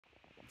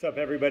What's up,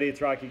 everybody?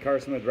 It's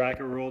Carson with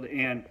Racquetball,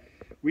 and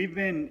we've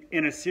been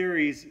in a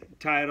series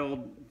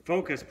titled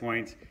Focus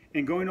Points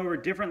and going over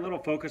different little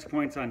focus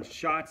points on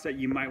shots that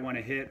you might want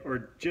to hit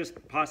or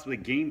just possibly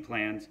game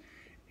plans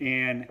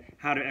and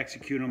how to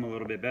execute them a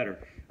little bit better.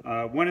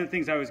 One of the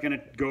things I was going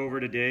to go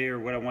over today, or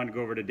what I wanted to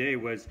go over today,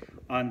 was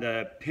on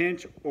the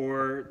pinch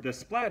or the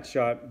splat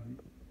shot.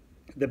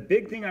 The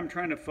big thing I'm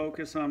trying to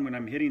focus on when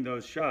I'm hitting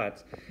those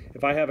shots,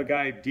 if I have a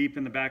guy deep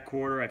in the back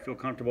quarter, I feel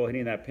comfortable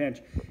hitting that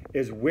pinch,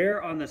 is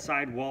where on the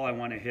side wall I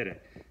want to hit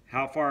it.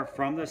 How far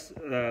from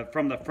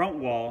the front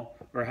wall,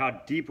 or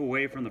how deep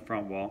away from the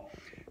front wall,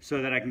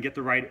 so that I can get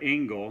the right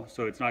angle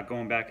so it's not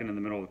going back into the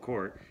middle of the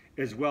court,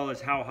 as well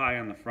as how high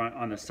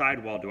on the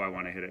side wall do I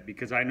want to hit it.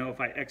 Because I know if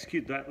I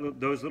execute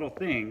those little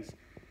things,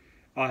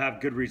 I'll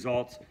have good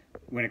results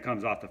when it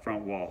comes off the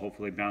front wall,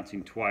 hopefully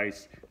bouncing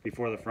twice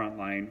before the front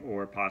line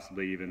or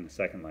possibly even the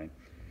second line.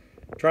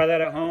 Try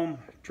that at home,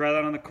 try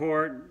that on the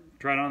court,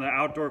 try it on the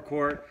outdoor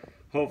court.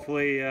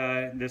 Hopefully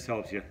this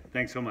helps you.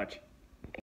 Thanks so much.